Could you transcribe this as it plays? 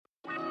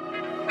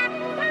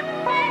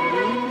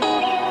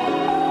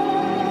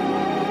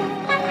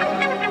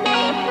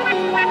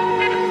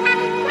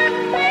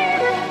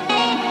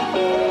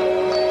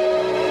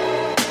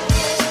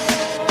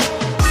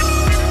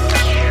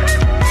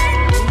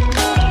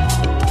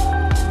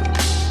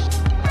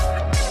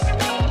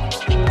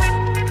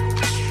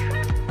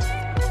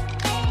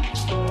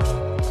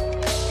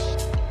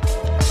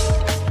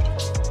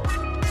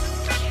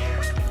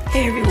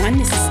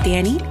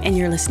Annie, and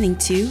you're listening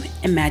to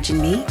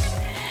Imagine Me.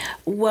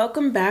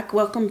 Welcome back,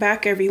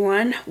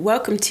 everyone.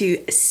 Welcome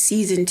to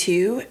Season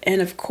 2.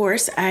 And of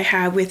course, I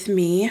have with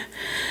me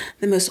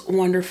the most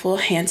wonderful,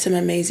 handsome,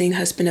 amazing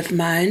husband of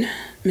mine,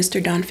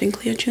 Mr. Don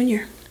Finclio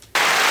Jr.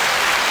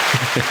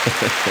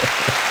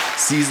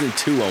 Season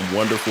 2 on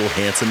wonderful,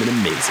 handsome, and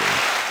amazing.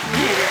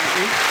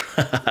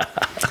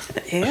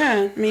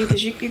 Yeah, I mean,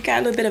 because you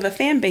got a little bit of a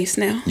fan base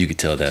now. You could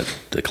tell that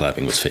the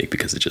clapping was fake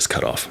because it just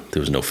cut off. There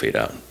was no fade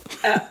out.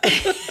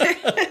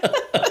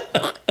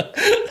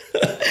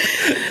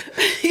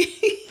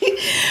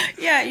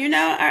 Yeah, you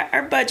know,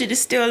 our budget is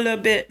still a little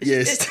bit,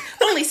 yes. It's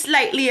only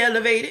slightly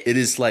elevated. It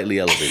is slightly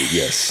elevated,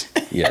 yes.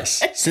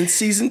 Yes. Since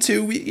Season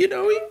 2, we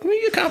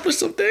accomplished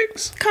some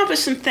things.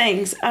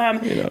 Since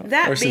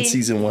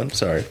Season 1,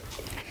 sorry.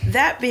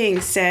 That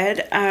being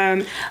said,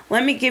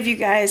 let me give you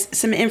guys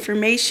some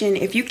information.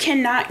 If you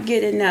cannot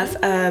get enough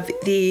of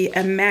the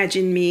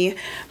Imagine Me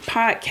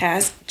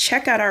podcast,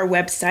 check out our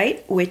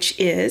website, which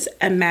is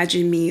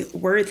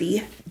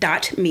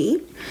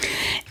imaginemeworthy.me.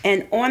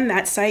 And on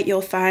that site,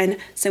 you'll find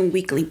some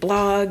weekly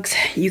blogs.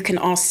 You can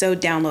also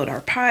download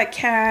our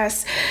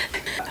podcast.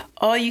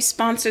 All you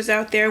sponsors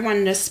out there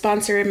wanting to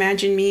sponsor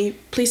Imagine Me,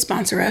 please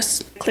sponsor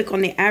us. Click on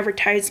the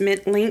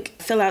advertisement link,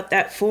 fill out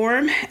that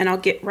form, and I'll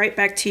get right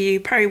back to you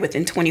probably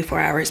within 24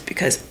 hours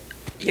because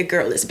your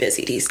girl is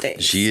busy these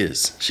days. She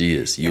is.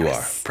 You Yes,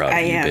 are. Proud of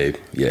you, babe.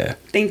 Yeah.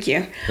 Thank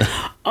you.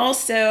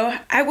 Also,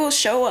 I will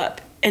show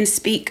up and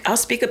speak. I'll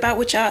speak about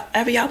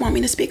whatever y'all want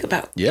me to speak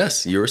about.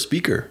 Yes, you're a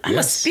speaker. I'm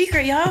a speaker,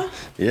 y'all.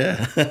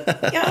 Yeah.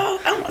 Y'all,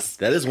 I'm a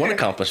speaker. That is one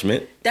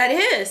accomplishment. That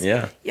is.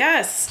 Yeah.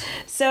 Yes.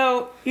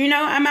 So,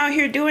 I'm out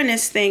here doing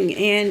this thing.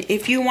 And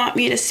if you want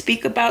me to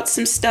speak about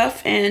some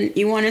stuff and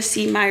you want to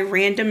see my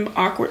random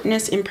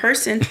awkwardness in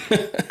person,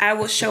 I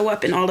will show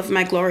up in all of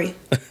my glory.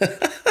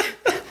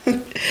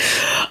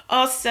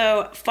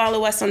 Also,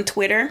 follow us on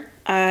Twitter,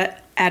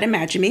 at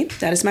Imagine Me.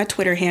 That is my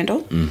Twitter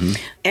handle. Mm-hmm.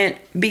 And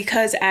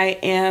because I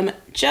am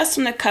just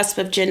on the cusp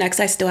of Gen X,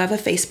 I still have a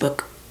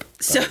Facebook.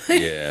 So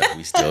yeah,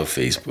 we still have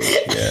Facebook.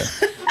 Yeah.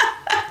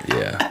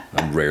 Yeah.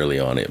 I'm rarely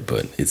on it,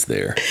 but it's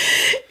there.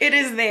 It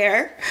is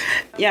there.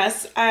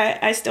 Yes,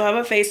 I still have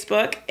a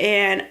Facebook,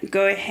 and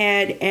go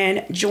ahead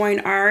and join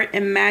our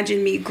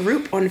Imagine Me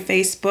group on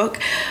Facebook.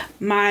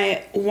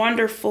 My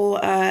wonderful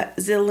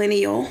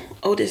zillennial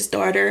oldest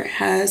daughter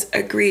has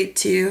agreed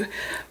to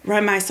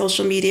run my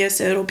social media,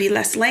 so it'll be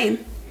less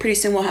lame. Pretty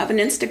soon we'll have an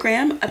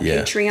Instagram, a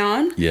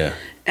Patreon,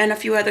 and a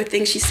few other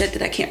things she said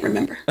that I can't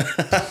remember.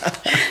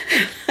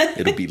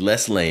 It'll be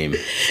less lame.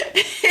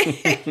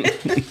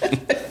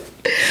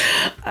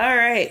 All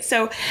right.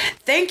 So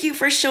thank you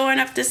for showing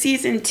up to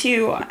Season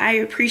 2. I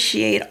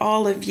appreciate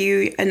all of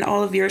you and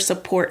all of your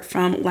support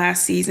from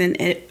last season.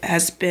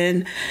 It's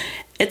been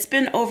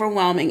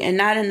overwhelming, and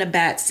not in a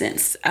bad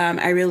sense.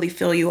 I really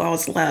feel you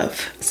all's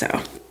love. So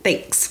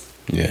thanks.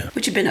 Yeah.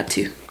 What you been up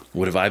to?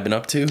 What have I been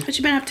up to? What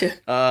you been up to?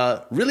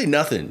 Really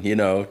nothing,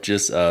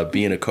 just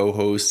being a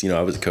co-host.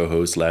 I was a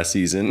co-host last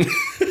season.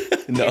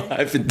 No,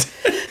 I've been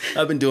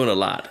doing a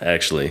lot,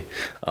 actually.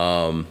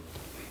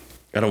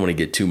 I don't want to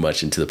get too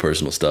much into the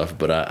personal stuff,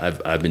 but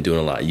I've been doing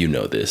a lot. You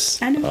know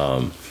this. I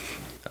know.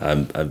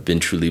 I've been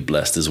truly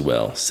blessed as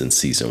well since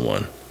Season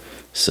 1.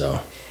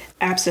 So.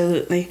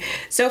 Absolutely.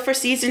 So for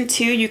Season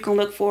 2, you can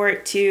look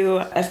forward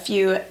to a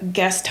few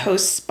guest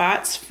host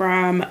spots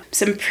from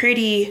some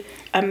pretty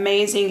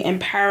amazing and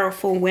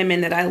powerful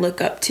women that I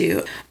look up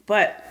to.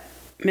 But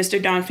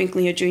Mr. Don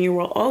Finclio Jr.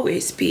 will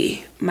always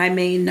be my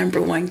main number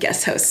one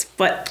guest host.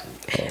 But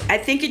I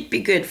think it'd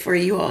be good for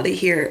you all to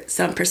hear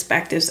some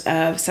perspectives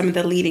of some of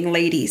the leading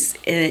ladies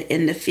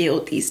in the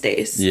field these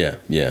days. Yeah.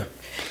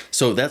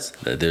 So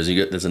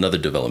there's another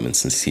development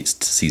since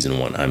Season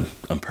 1.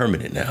 I'm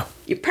permanent now.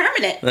 You're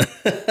permanent.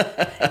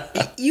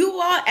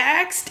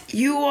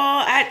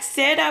 I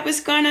said I was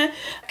gonna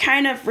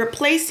kind of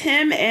replace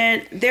him,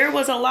 and there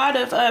was a lot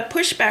of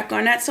pushback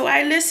on that. So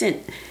I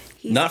listened.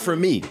 Not from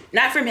me.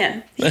 Not from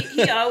him.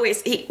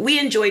 We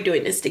enjoy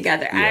doing this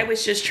together. Yeah. I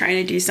was just trying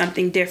to do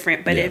something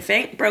different, but if it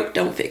ain't broke,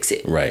 don't fix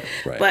it. Right.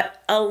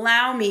 But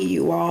allow me,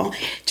 you all,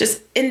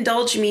 just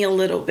indulge me a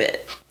little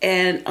bit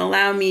and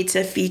allow me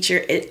to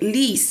feature at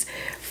least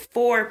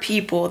 4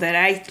 people that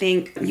I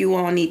think you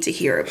all need to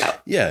hear about.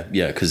 Yeah,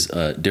 because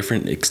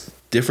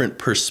different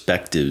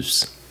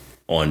perspectives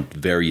on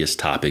various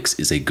topics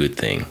is a good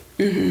thing.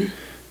 Mm-hmm.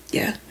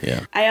 Yeah.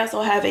 I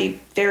also have a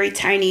very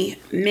tiny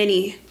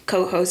mini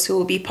co-host who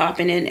will be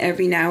popping in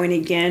every now and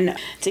again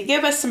to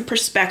give us some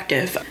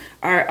perspective.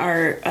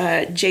 Our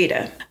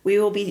Jada. We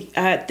will be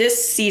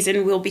this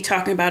season. We'll be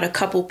talking about a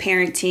couple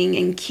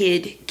parenting and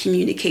kid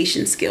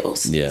communication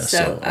skills. Yeah.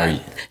 So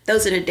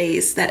those are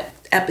the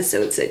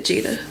episodes that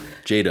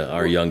Jada,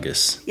 our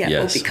youngest. Yeah,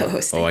 yes. will be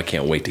co-hosting. Oh, I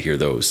can't wait to hear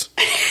those.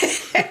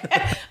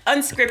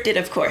 Unscripted,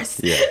 of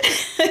course. Yeah.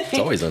 It's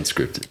always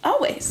unscripted.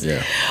 Always.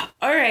 Yeah.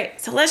 All right.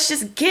 So let's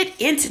just get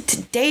into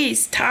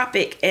today's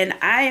topic. And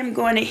I am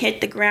going to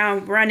hit the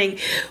ground running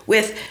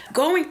with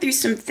going through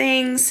some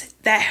things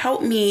that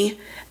help me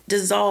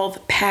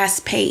dissolve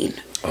past pain.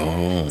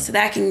 so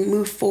that I can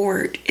move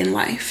forward in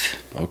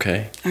life.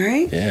 Okay. All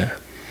right. Yeah.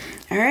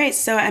 All right.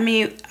 So I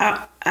mean,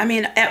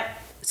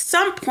 at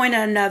some point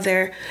or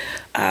another,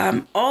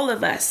 all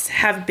of us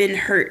have been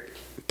hurt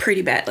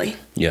pretty badly.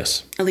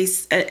 Yes. At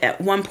least at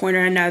one point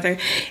or another.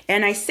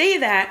 And I say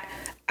that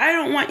I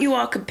don't want you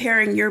all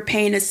comparing your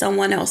pain to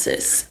someone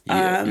else's.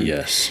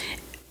 Yes.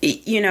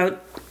 You know,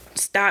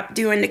 stop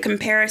doing the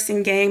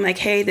comparison game like,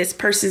 hey, this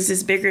person's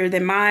is bigger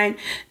than mine.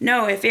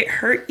 No, if it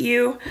hurt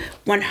you,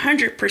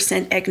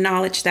 100%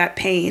 acknowledge that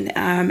pain.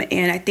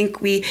 And I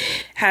think we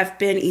have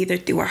been either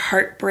through a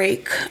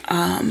heartbreak,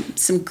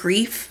 some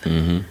grief.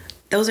 Mm-hmm.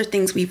 Those are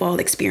things we've all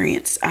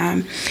experienced.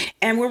 And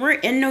when we're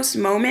in those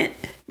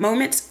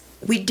moments,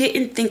 we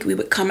didn't think we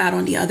would come out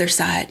on the other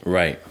side.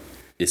 Right.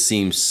 It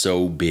seems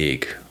so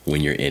big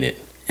when you're in it.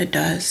 It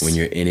does. When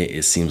you're in it,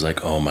 it seems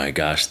like, oh my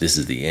gosh, this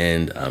is the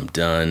end. I'm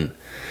done.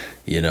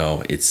 You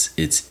know,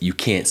 it's you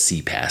can't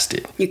see past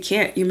it. You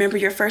can't. You remember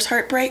your first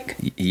heartbreak?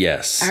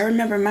 Yes. I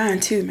remember mine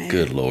too, man.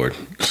 Good Lord.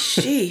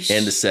 Sheesh.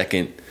 And the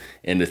second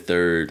and the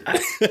third.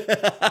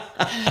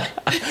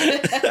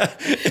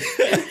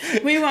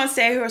 We won't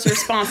say who was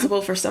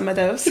responsible for some of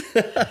those.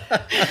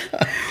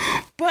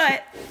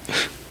 But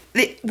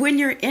when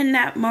you're in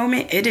that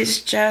moment, it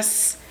is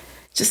just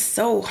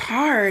so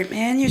hard,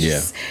 man.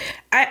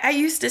 I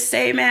used to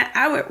say, man,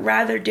 I would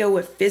rather deal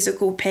with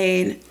physical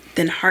pain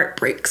than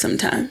heartbreak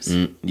sometimes.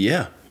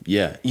 Yeah.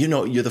 You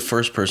know, you're the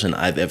first person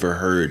I've ever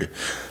heard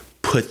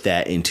put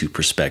that into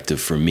perspective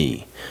for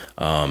me.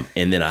 And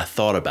then I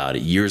thought about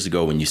it years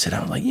ago when you said,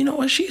 I was like, you know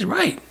what? She's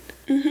right.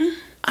 Mm-hmm.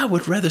 I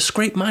would rather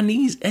scrape my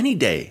knees any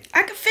day.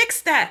 I could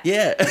fix that.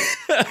 Yeah.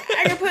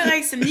 I could put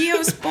like some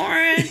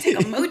Neosporin, take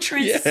a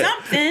Motrin,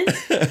 something.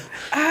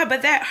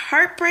 But that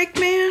heartbreak,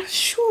 man,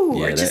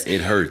 shoo, it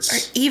hurts.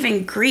 Or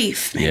even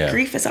grief, man. Yeah.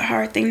 Grief is a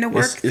hard thing to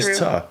work through. It's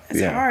tough.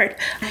 It's hard.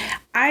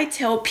 I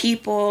tell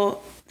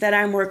people that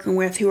I'm working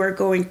with who are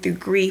going through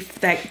grief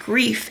that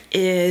grief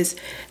is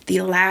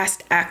the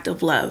last act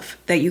of love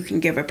that you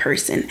can give a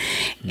person.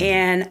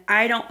 And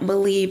I don't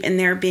believe in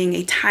there being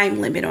a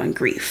time limit on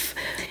grief.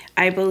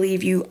 I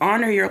believe you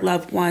honor your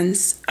loved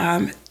ones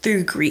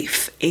through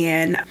grief,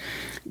 and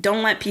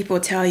don't let people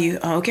tell you,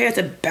 oh, okay, it's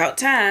about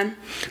time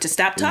to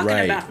stop talking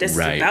about this.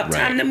 It's about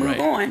time to move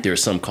on. There are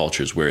some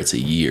cultures where it's a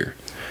year,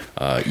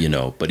 you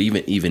know, but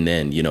even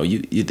then, you know,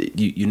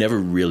 you never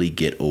really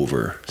get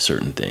over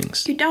certain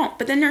things. You don't.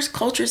 But then there's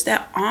cultures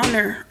that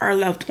honor our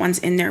loved ones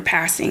in their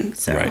passing.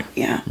 So,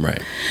 yeah.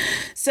 Right.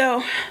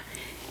 So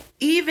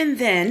even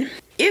then,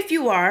 if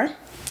you are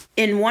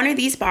in one of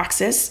these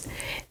boxes,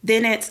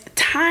 then it's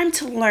time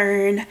to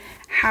learn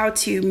how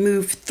to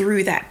move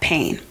through that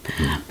pain.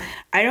 Mm-hmm.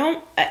 I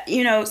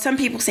don't, some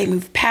people say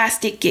move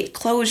past it, get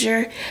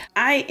closure.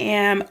 I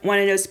am one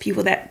of those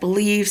people that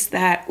believes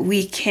that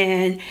we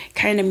can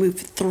kind of move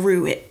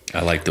through it.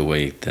 I like the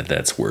way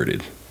that's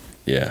worded.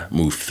 Yeah,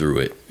 move through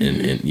it.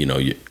 Mm-hmm. And you know,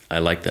 I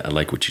like that. I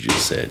like what you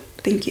just said.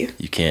 Thank you.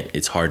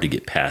 It's hard to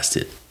get past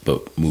it,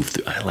 but move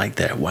through. I like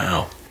that.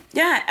 Wow.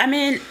 Yeah, I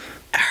mean,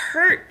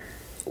 hurt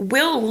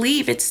will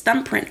leave its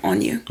thumbprint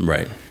on you.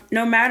 Right.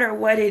 No matter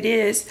what it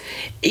is,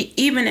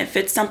 even if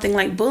it's something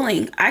like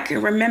bullying, I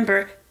can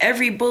remember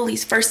every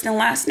bully's first and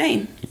last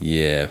name.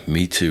 Yeah,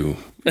 me too.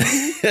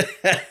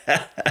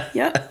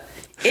 Yep.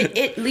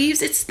 It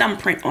leaves its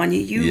thumbprint on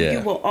you.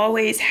 You will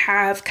always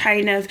have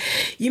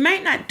you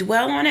might not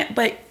dwell on it,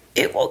 but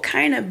it will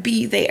kind of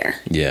be there.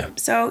 Yeah.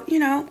 So,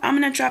 I'm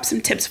going to drop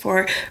some tips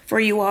for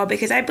you all,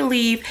 because I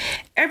believe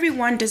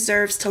everyone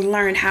deserves to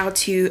learn how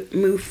to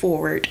move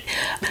forward.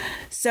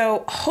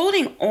 So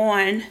holding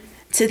on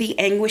to the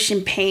anguish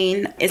and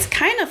pain is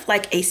kind of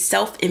like a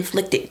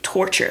self-inflicted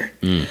torture.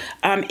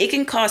 It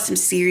can cause some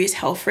serious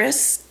health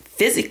risks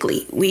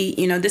physically.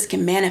 This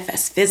can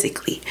manifest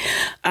physically,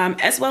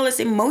 as well as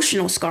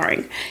emotional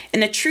scarring.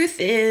 And the truth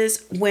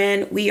is,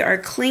 when we are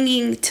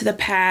clinging to the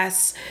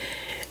past,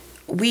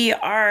 we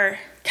are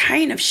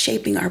kind of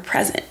shaping our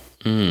present.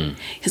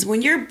 Because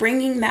when you're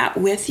bringing that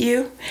with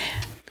you,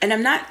 and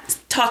I'm not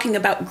talking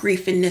about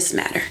grief in this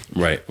matter.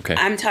 Right. Okay.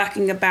 I'm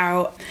talking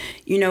about,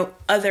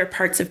 other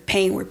parts of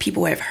pain where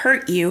people have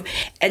hurt you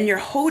and you're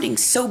holding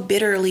so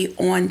bitterly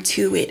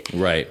onto it.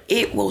 Right.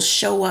 It will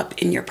show up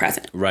in your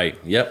present. Right.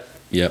 Yep.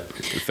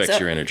 It affects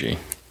your energy.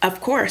 Of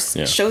course.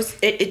 Yeah. Shows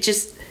it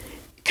just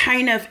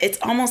kind of, it's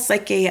almost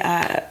like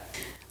a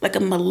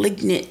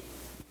malignant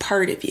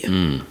part of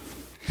you.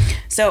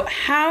 So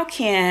how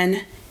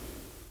can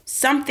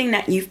something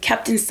that you've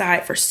kept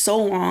inside for so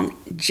long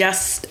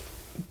just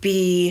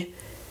be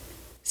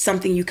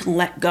something you can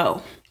let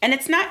go? And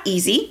it's not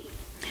easy.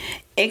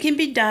 It can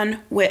be done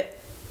with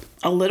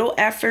a little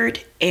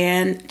effort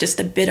and just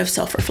a bit of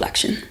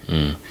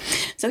self-reflection.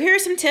 So here are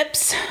some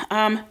tips.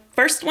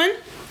 First one,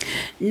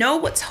 know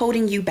what's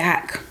holding you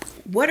back.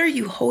 What are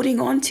you holding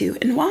on to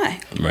and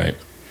why? Right.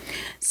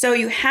 So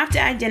you have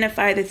to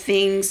identify the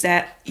things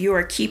that you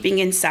are keeping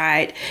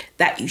inside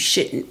that you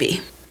shouldn't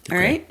be. All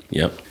right?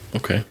 Yep.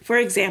 Okay. For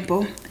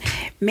example,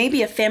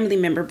 Maybe a family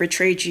member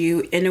betrayed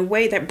you in a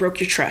way that broke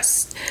your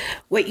trust.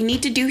 What you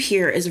need to do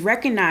here is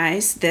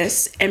recognize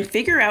this and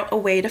figure out a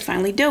way to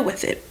finally deal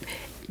with it.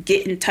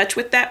 Get in touch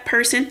with that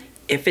person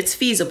if it's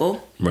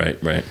feasible.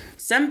 Right.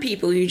 Some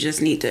people you just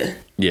need to...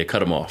 Yeah, cut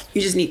them off.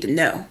 You just need to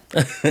know.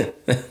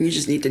 You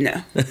just need to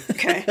know.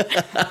 Okay?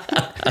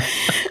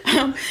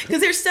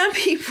 Because there's some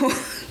people...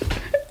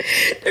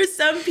 There's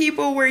some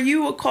people where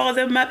you will call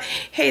them up,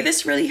 hey,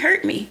 this really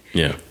hurt me.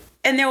 Yeah.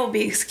 And there will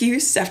be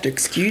excuse after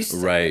excuse.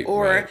 Right.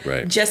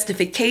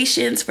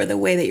 Justifications for the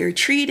way that you're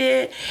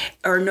treated,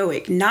 or no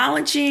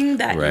acknowledging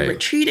that you were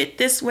treated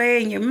this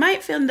way. And you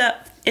might end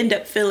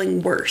up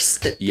feeling worse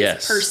that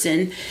this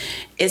person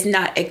is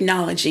not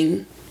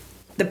acknowledging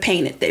the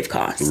pain that they've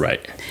caused.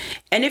 Right.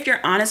 And if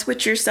you're honest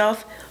with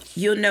yourself,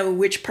 you'll know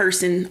which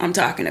person I'm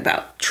talking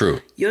about.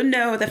 True. You'll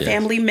know the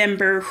family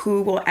member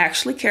who will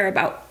actually care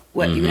about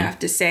what you have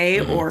to say,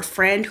 or a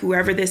friend,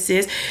 whoever this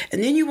is.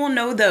 And then you will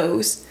know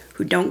those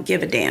who don't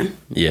give a damn.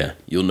 Yeah,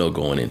 you'll know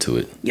going into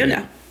it. You'll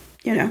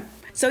know.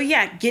 So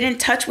yeah, get in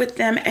touch with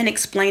them and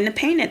explain the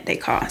pain that they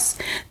cause.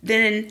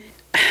 Then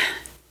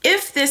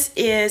if this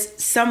is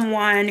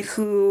someone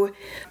who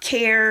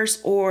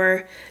cares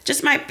or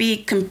just might be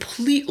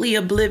completely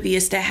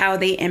oblivious to how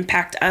they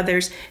impact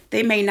others,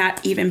 they may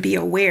not even be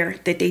aware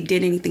that they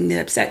did anything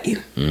that upset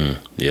you.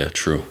 Yeah,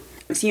 true.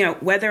 So,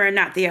 whether or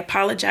not they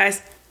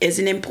apologize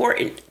isn't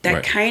important.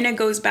 That kind of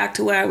goes back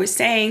to what I was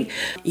saying.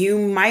 You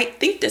might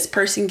think this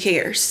person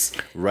cares.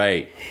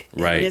 Right.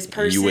 This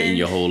person, you waiting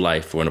your whole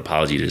life for an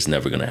apology that's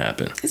never going to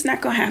happen. It's not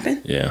going to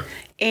happen. Yeah.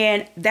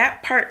 And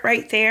that part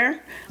right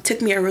there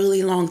took me a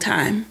really long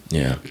time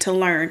to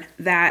learn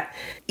that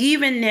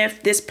even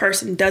if this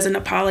person doesn't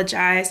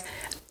apologize,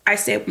 I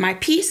said my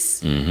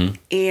piece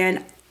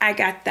and I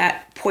got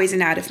that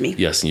poison out of me.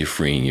 Yes, and you're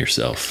freeing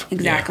yourself.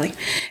 Exactly. Yeah.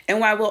 And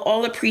while we'll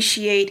all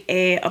appreciate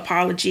a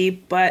apology,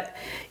 but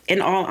in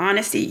all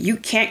honesty, you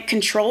can't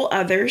control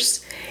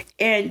others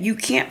and you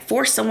can't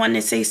force someone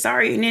to say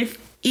sorry. And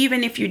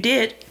even if you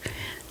did,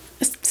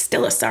 it's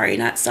still a sorry,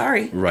 not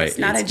sorry. Right. It's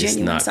not a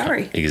genuine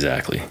sorry.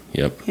 Exactly.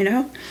 Yep.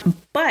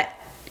 But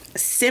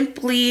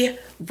simply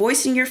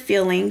voicing your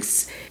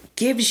feelings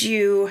gives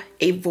you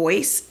a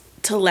voice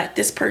to let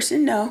this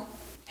person know,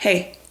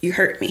 hey, you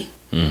hurt me.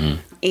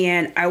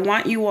 And I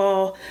want you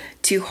all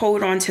to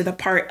hold on to the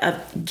part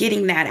of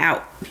getting that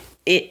out.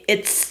 It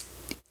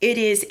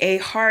is a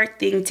hard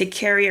thing to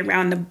carry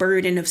around the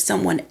burden of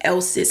someone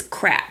else's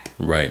crap.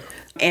 Right.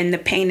 And the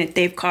pain that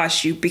they've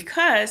caused you,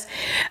 because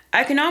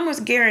I can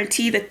almost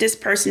guarantee that this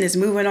person is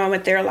moving on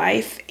with their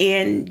life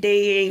and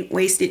they ain't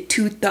wasted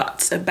two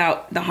thoughts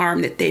about the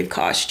harm that they've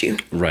caused you.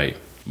 Right.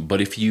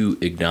 But if you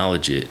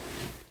acknowledge it,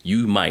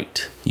 you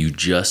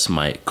just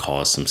might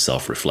cause some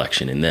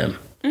self-reflection in them.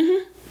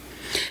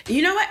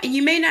 You know what?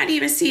 You may not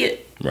even see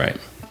it. Right.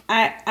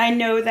 I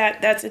know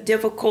that that's a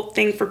difficult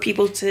thing for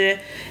people to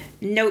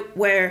note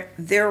where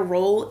their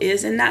role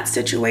is in that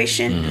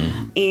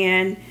situation.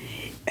 And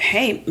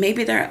hey,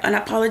 maybe an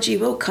apology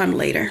will come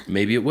later.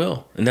 Maybe it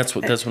will. And that's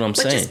what I'm saying.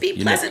 But just be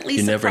pleasantly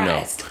surprised. Never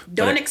know.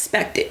 Don't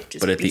expect it.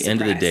 But at the end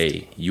of the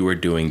day, you are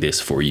doing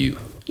this for you.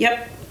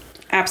 Yep.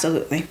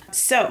 Absolutely.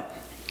 So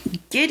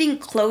getting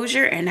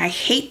closure, and I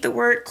hate the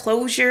word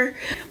closure,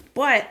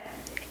 but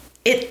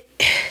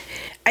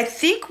I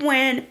think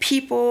when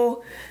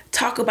people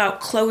talk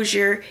about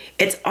closure,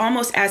 it's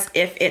almost as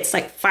if it's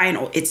like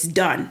final, it's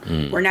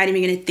done. We're not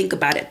even going to think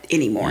about it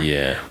anymore.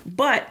 Yeah.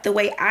 But the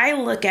way I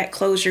look at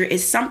closure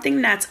is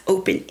something that's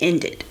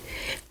open-ended.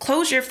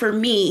 Closure for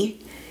me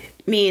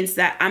means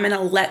that I'm going to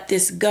let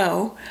this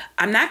go.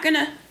 I'm not going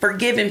to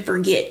forgive and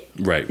forget.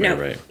 Right.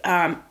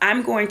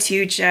 I'm going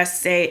to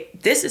just say,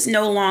 this is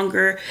no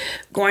longer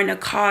going to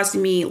cause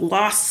me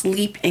lost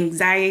sleep,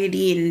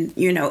 anxiety,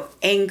 and,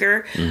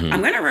 anger.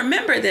 I'm going to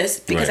remember this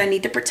because I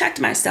need to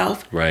protect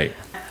myself. Right.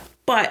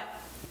 But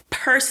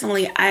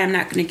personally, I am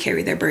not going to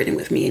carry their burden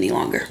with me any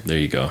longer. There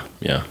you go.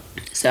 Yeah.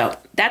 So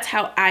that's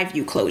how I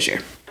view closure.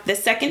 The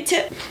second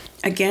tip,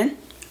 again,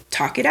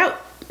 talk it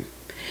out.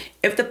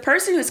 If the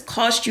person who's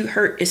caused you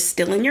hurt is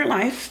still in your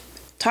life,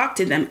 talk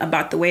to them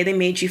about the way they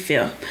made you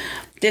feel.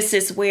 This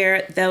is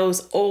where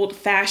those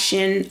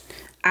old-fashioned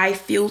I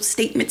feel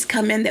statements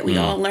come in that we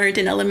all learned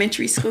in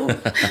elementary school.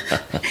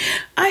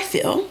 I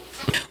feel.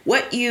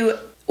 What you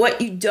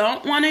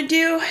don't want to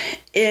do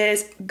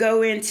is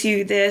go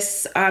into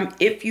this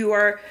if you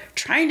are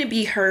trying to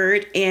be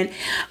heard. And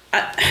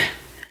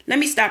let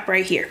me stop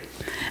right here.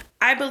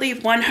 I believe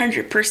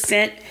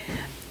 100%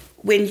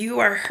 when you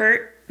are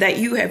hurt, that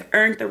you have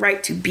earned the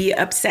right to be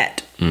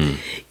upset.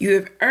 You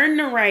have earned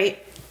the right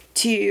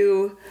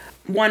to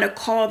want to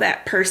call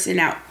that person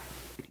out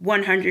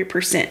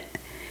 100%.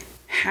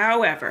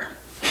 However,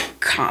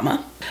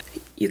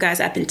 you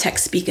guys, I've been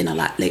text speaking a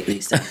lot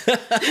lately. So.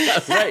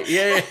 Right,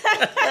 yeah.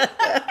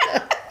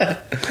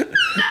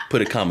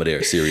 Put a comma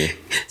there, Siri.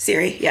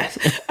 Siri, yes.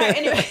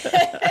 Anyway.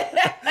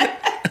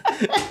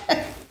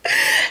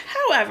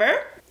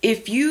 However,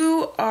 if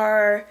you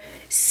are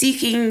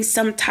seeking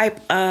some type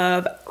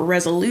of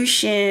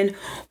resolution,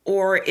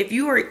 or if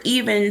you are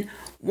even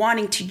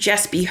wanting to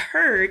just be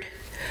heard,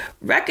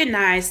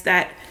 recognize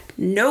that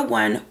no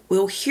one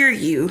will hear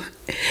you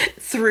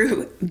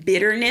through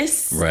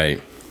bitterness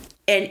Right.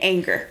 and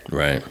anger.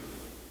 Right.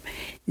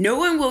 No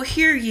one will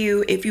hear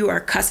you if you are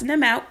cussing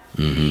them out,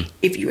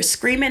 if you are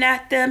screaming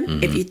at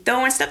them, if you're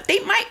throwing stuff. They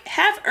might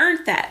have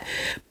earned that.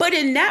 But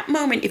in that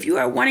moment, if you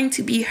are wanting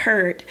to be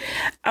heard,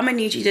 I'm going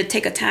to need you to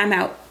take a time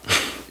out,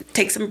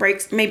 take some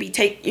breaks, maybe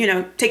take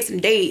some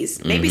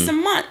days, maybe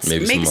some months,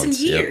 maybe some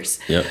years.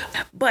 Yep.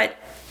 But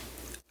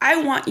I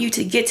want you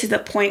to get to the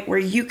point where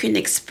you can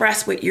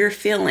express what you're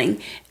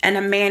feeling in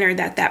a manner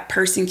that that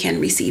person can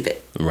receive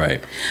it.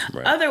 Right.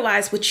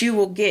 Otherwise, what you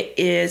will get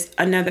is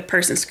another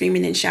person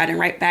screaming and shouting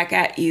right back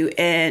at you,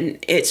 and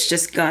it's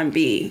just gonna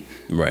be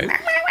Right.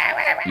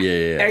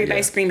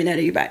 everybody screaming at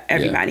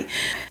everybody.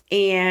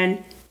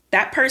 And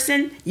that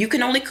person, you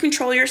can only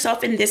control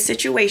yourself in this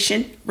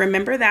situation.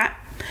 Remember that.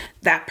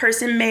 That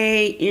person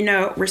may,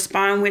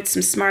 respond with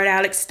some smart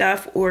aleck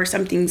stuff or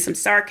something, some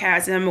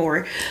sarcasm,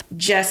 or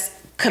just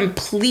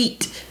completely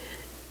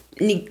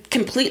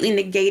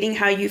negating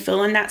how you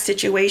feel in that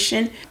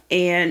situation.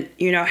 And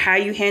how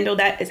you handle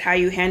that is how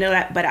you handle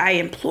that. But I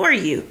implore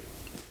you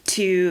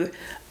to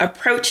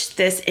approach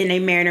this in a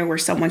manner where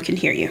someone can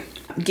hear you.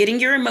 Getting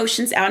your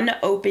emotions out in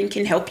the open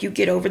can help you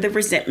get over the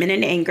resentment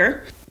and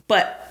anger.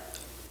 But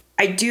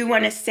I do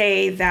want to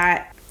say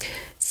that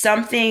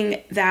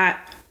something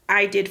that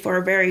I did for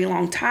a very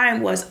long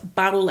time was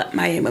bottle up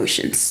my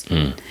emotions.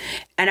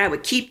 And I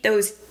would keep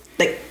those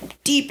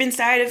deep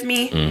inside of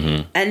me.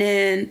 And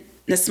then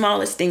the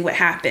smallest thing would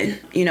happen,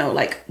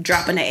 like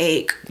dropping an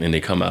egg. And they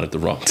come out at the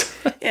wrong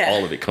time.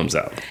 All of it comes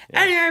out.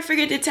 I never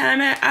forget the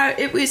time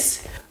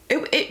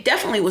it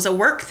definitely was a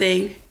work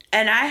thing.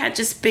 And I had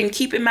just been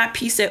keeping my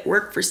peace at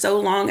work for so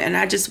long, and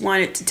I just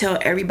wanted to tell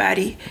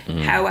everybody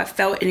how I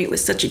felt, and it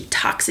was such a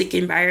toxic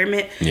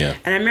environment. Yeah.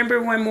 And I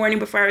remember one morning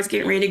before I was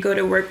getting ready to go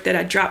to work that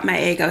I dropped my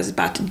egg. I was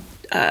about to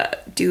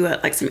do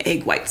some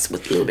egg whites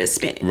with a little bit of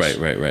spinach.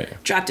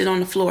 Right. Dropped it on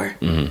the floor.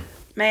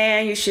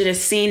 Man, you should have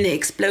seen the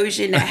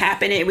explosion that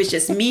happened. It was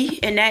just me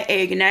and that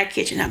egg in that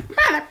kitchen.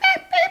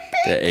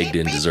 That egg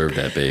didn't deserve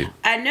that, babe.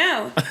 I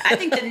know. I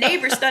think the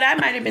neighbors thought I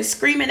might have been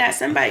screaming at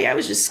somebody. I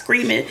was just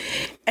screaming.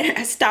 And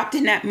I stopped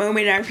in that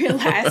moment and I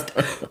realized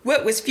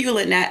what was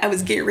fueling that. I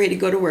was getting ready to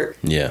go to work.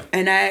 Yeah.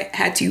 And I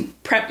had to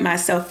prep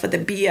myself for the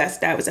BS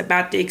that I was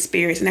about to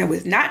experience. And I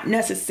was not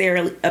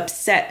necessarily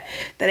upset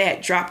that I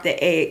had dropped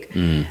the egg.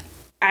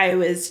 I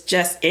was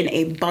just in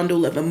a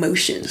bundle of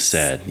emotions.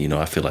 Sad.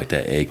 I feel like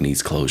that egg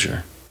needs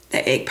closure.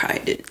 That egg probably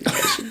didn't need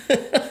closure.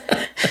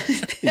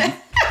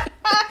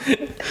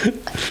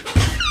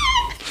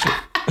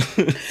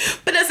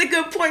 But that's a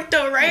good point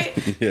though, right?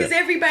 Because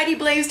everybody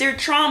blames their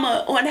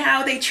trauma on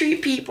how they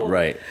treat people.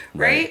 Right.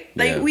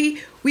 Like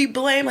we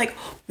blame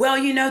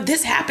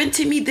this happened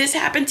to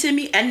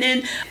me. And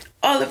then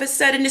all of a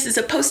sudden this is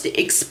supposed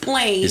to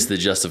explain. It's the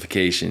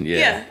justification.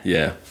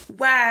 Yeah.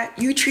 Why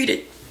you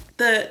treated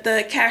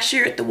the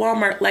cashier at the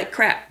Walmart like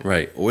crap.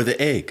 Right. Or the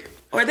egg.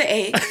 Or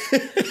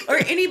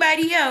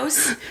anybody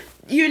else,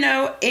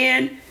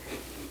 and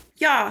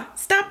y'all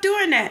stop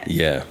doing that.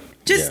 Yeah.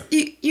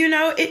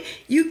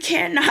 You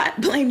cannot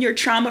blame your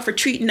trauma for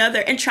treating and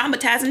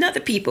traumatizing other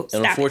people.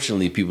 And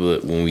unfortunately, people,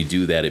 when we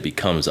do that, it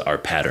becomes our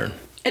pattern.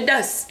 It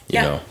does.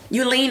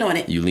 You lean on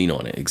it.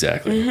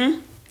 Exactly.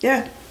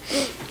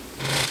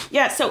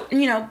 Yeah, so,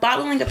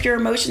 bottling up your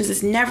emotions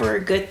is never a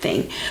good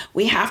thing.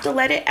 We have to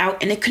let it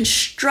out in a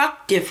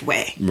constructive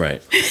way.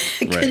 Right.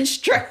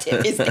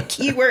 Constructive is the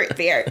key word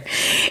there.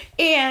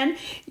 And,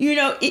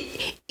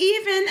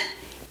 even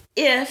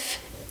if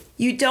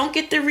you don't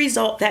get the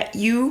result that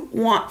you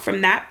want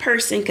from that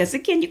person, because,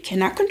 again, you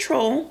cannot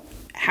control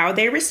how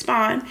they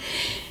respond,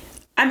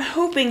 I'm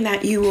hoping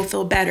that you will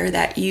feel better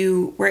that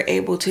you were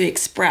able to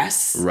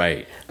express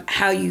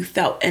how you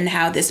felt and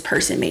how this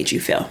person made you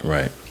feel.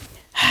 Right.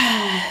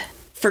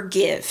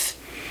 Forgiveness.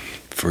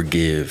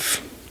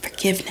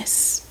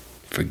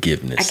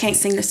 I can't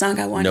sing the song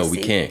I want to sing. No,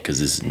 we can't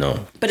because it's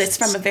no. But it's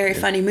from a very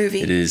funny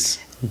movie. It is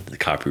the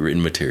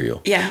copywritten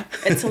material. Yeah,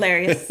 it's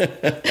hilarious. All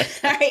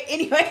right,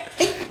 anyway.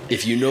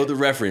 If you know the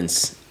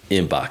reference,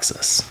 inbox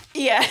us.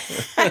 Yeah.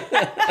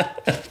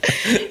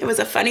 It was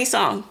a funny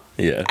song.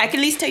 Yeah. I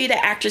can at least tell you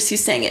the actress who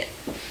sang it.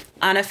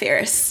 Anna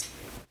Faris.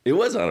 It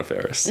was Anna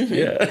Faris.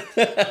 Yeah.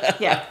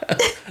 Yeah.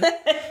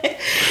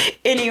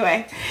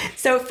 Anyway,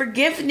 so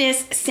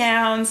forgiveness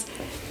sounds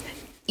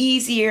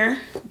easier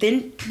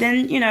than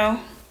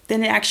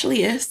it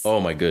actually is.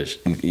 Oh my gosh.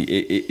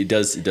 It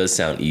does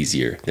sound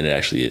easier than it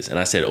actually is. And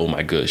I said, oh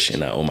my gosh, and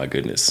not oh my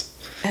goodness.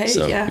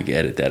 So we can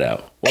edit that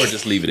out. Or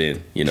just leave it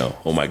in,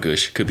 oh my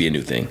gosh. Could be a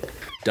new thing.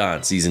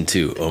 Dawn, season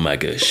 2, oh my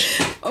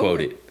gosh.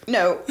 Quote it.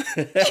 No.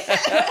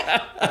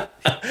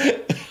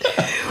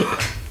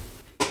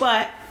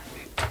 But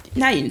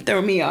now you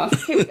throw me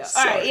off. Here we go.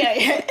 All right,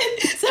 yeah.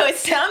 So it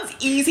sounds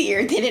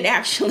easier than it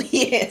actually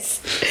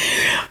is.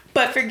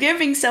 But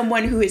forgiving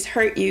someone who has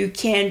hurt you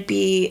can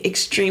be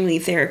extremely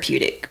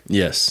therapeutic.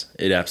 Yes,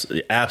 it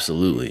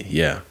absolutely,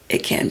 yeah.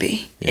 It can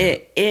be. Yeah.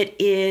 It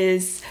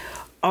is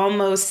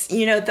almost,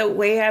 the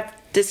way I've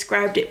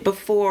described it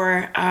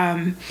before,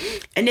 and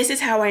this is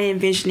how I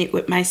envision it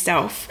with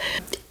myself.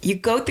 You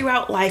go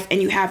throughout life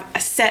and you have a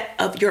set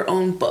of your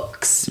own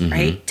books,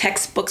 right?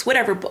 Textbooks,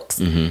 whatever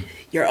books.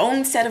 Your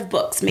own set of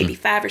books, maybe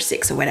 5 or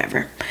 6 or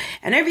whatever.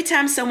 And every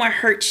time someone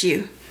hurts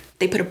you,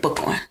 they put a book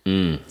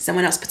on.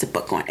 Someone else puts a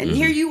book on. And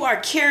here you are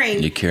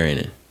carrying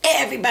it.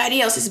 Everybody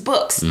else's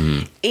books.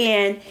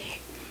 And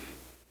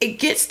it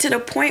gets to the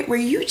point where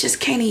you just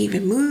can't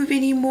even move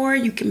anymore.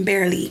 You can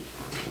barely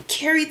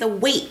carry the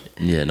weight.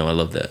 Yeah, no, I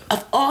love that.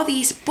 Of all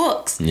these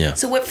books. Yeah.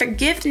 So what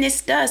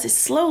forgiveness does is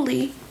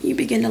slowly you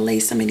begin to lay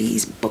some of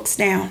these books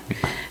down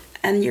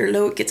and your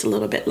load gets a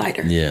little bit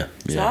lighter. Yeah.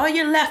 So all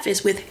you're left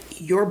is with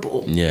your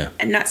bull. Yeah.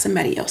 And not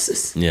somebody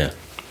else's. Yeah.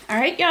 All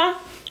right, y'all.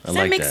 Does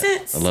that make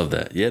sense? I love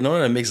that. Yeah, no,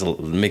 that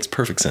makes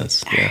perfect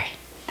sense. Yeah.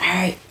 All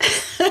right.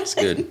 That's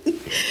good.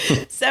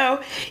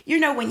 So,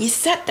 when you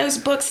set those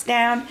books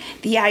down,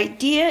 the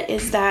idea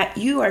is that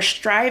you are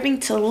striving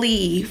to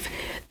leave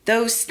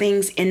those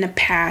things in the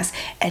past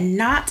and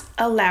not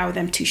allow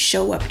them to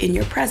show up in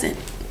your present.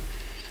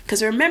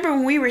 Because remember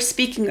when we were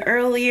speaking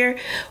earlier,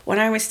 when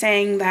I was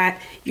saying that,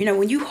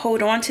 when you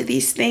hold on to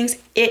these things,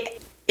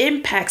 it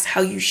impacts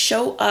how you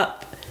show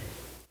up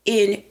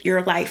in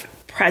your life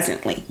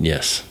presently.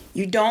 Yes.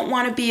 You don't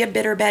want to be a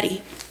bitter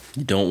Betty.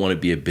 You don't want to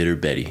be a bitter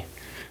Betty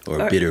or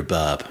a bitter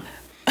Bob.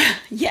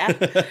 Yeah.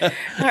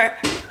 Or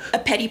a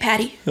petty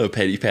Patty. A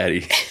petty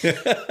Patty.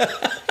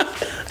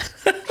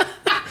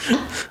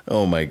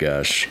 Oh my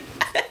gosh.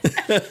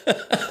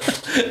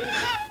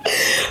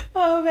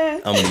 Oh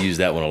man. I'm going to use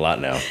that one a lot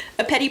now.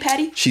 A petty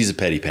Patty? She's a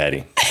petty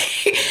Patty.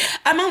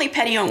 I'm only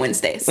petty on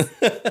Wednesdays.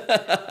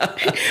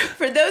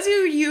 For those of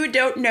you who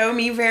don't know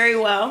me very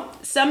well,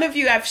 some of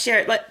you I've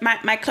shared, like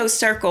my close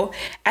circle,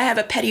 I have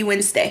a petty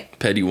Wednesday.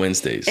 Petty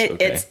Wednesdays.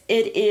 Okay.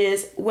 It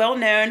is well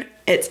known.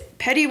 It's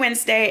Petty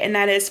Wednesday, and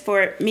that is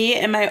for me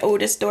and my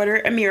oldest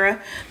daughter,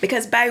 Amira,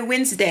 because by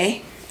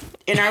Wednesday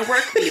in our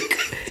work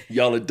week,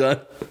 y'all are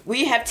done.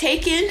 We have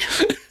taken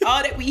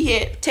all that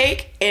we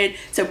take, and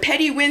so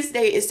Petty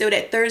Wednesday is so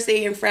that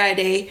Thursday and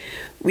Friday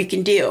we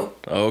can deal.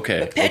 Okay.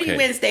 But Petty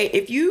Wednesday,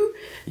 if you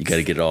got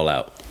to get it all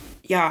out.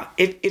 Yeah,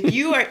 if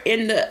you are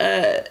in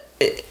the,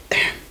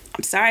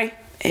 I'm sorry,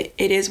 it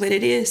is what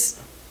it is.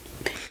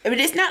 But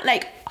it's not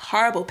like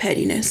horrible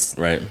pettiness.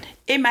 Right.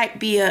 It might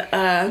be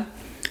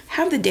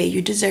have the day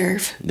you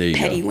deserve. There you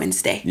Petty go.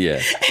 Wednesday. Yeah.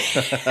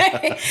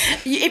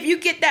 If you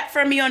get that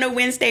from me on a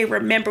Wednesday,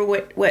 remember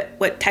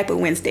what type of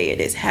Wednesday it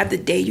is. Have the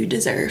day you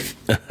deserve.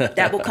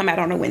 That will come out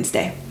on a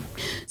Wednesday.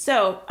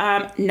 So,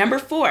 number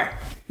 4,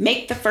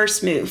 make the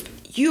first move.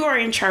 You are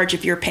in charge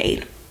of your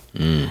pain.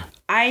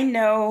 I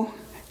know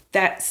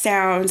that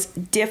sounds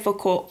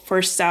difficult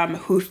for some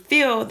who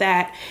feel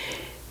that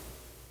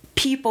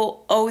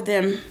people owe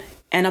them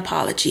an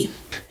apology.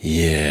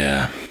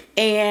 Yeah.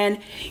 And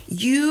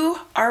you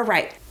are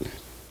right.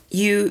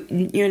 You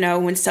know,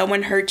 when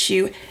someone hurts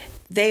you,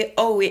 they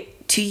owe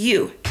it to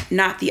you,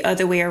 not the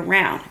other way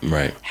around.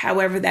 Right.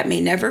 However, that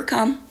may never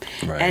come.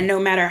 Right. And no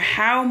matter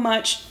how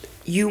much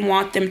you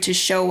want them to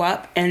show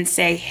up and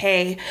say,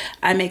 hey,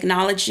 I'm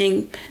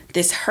acknowledging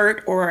this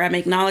hurt, or I'm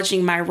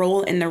acknowledging my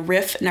role in the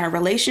rift in our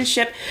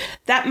relationship,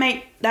 that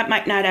might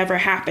not ever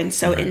happen.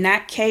 So in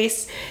that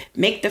case,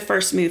 make the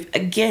first move.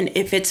 Again,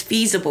 if it's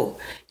feasible.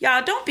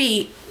 Y'all, don't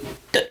be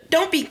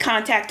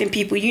contacting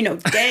people you know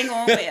dang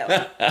on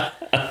well.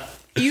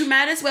 You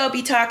might as well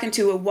be talking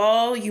to a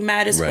wall. You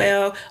might as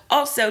well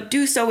also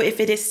do so if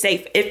it is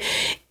safe.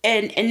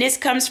 And this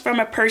comes from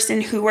a person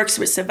who works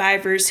with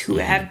survivors who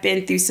have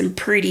been through some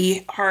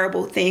pretty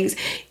horrible things.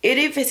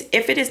 If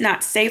it is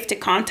not safe to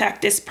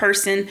contact this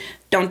person,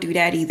 don't do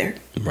that either.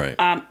 Right.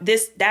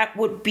 That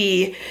would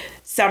be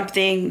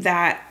something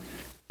that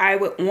I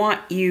would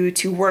want you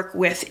to work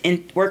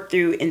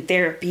through in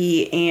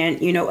therapy,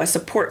 and a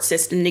support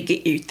system to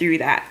get you through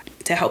that,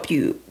 to help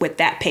you with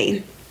that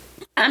pain.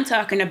 I'm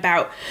talking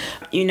about,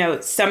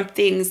 some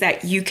things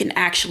that you can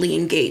actually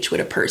engage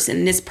with a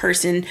person. This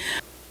person,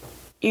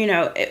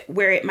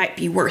 where it might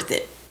be worth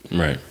it.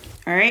 Right.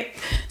 All right.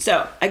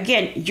 So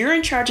again, you're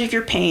in charge of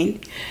your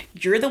pain.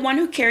 You're the one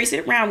who carries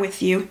it around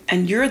with you,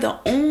 and you're the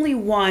only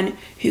one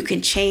who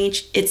can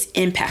change its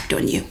impact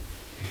on you.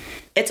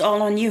 It's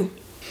all on you.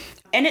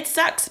 And it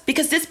sucks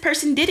because this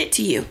person did it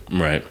to you.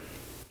 Right.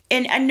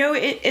 And I know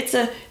it's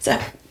a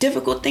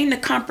difficult thing to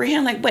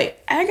comprehend. Like, wait,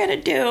 I got to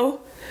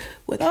deal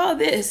with all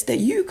this that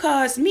you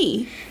caused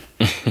me.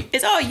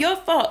 It's all your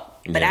fault,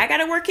 but I got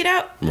to work it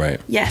out. Right.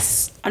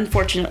 Yes,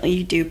 unfortunately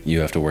you do.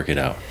 You have to work it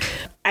out.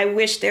 I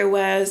wish there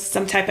was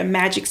some type of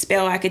magic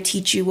spell I could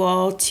teach you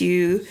all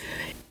to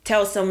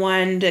tell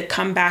someone to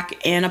come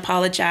back and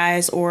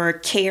apologize or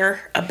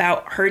care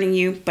about hurting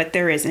you, but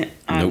there isn't.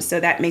 Nope. So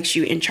that makes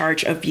you in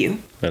charge of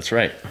you. That's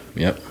right.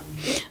 Yep.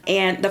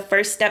 And the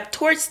first step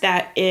towards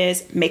that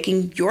is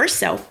making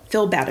yourself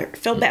feel better.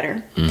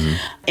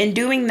 In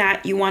doing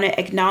that, you want to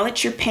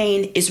acknowledge your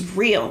pain is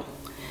real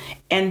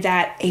and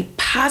that a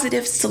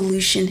positive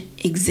solution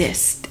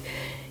exists.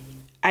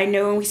 I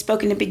know we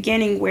spoke in the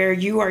beginning where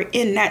you are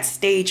in that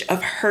stage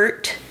of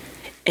hurt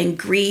and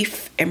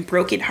grief and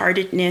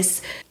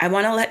brokenheartedness. I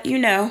want to let you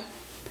know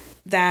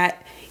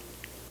that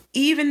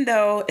even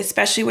though,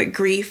 especially with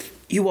grief,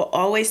 you will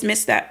always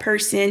miss that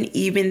person,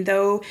 even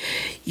though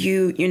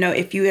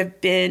if you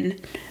have been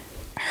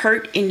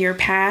hurt in your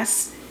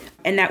past,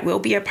 and that will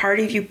be a part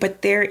of you,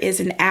 but there is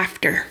an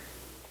after.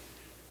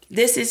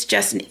 This is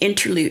just an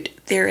interlude.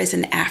 There is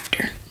an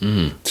after.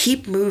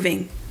 Keep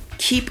moving.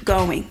 Keep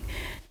going.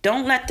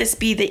 Don't let this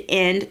be the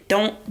end.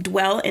 Don't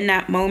dwell in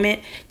that moment.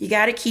 You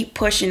got to keep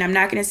pushing. I'm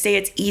not going to say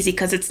it's easy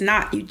because it's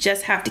not. You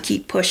just have to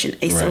keep pushing.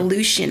 A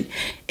solution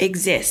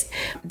exists.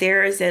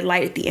 There is a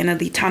light at the end of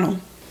the tunnel.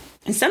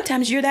 And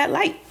sometimes you're that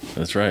light.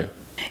 That's right.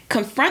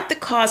 Confront the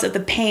cause of the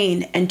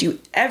pain and do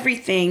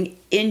everything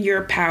in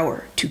your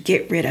power to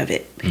get rid of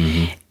it.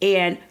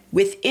 And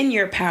within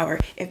your power,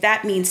 if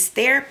that means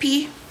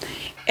therapy,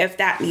 if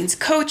that means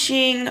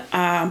coaching,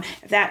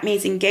 if that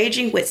means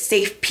engaging with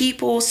safe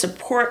people,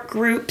 support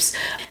groups,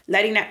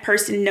 letting that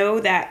person know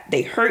that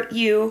they hurt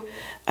you,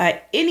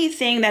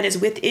 anything that is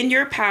within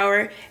your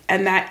power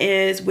and that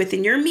is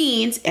within your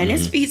means and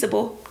is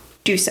feasible,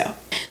 do so.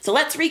 So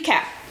let's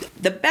recap.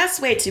 The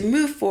best way to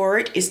move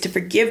forward is to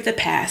forgive the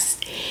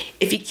past.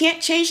 If you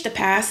can't change the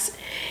past,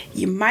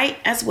 you might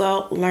as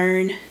well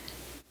learn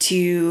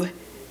to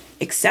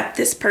accept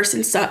this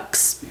person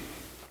sucks.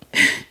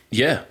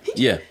 Yeah.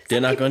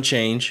 They're not going to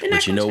change.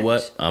 But you know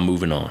what? I'm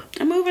moving on.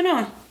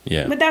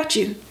 Yeah. Without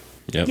you.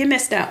 Yep. You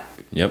missed out.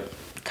 Yep.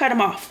 Cut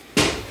them off.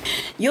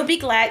 You'll be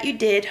glad you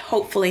did,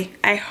 hopefully.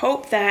 I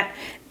hope that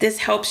this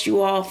helps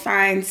you all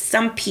find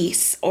some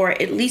peace or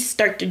at least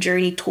start the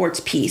journey towards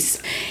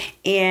peace.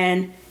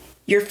 And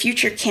your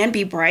future can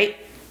be bright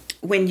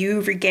when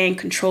you regain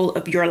control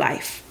of your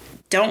life.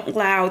 Don't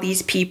allow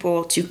these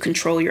people to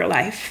control your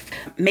life.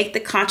 Make the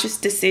conscious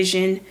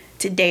decision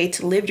today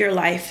to live your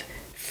life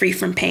free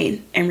from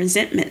pain and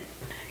resentment.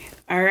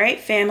 All right,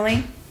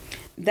 family.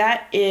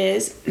 That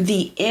is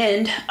the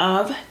end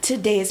of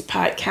today's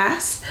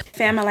podcast.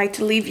 Fam, I'd like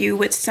to leave you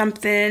with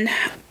something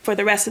for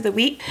the rest of the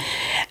week.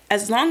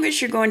 As long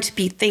as you're going to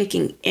be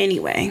thinking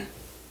anyway,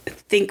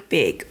 think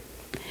big.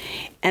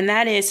 And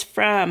that is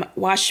from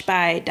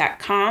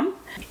washby.com.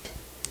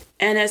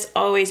 And as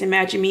always,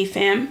 imagine me,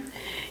 fam.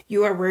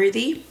 You are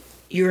worthy,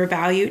 you are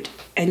valued,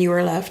 and you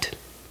are loved.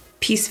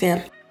 Peace,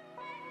 fam.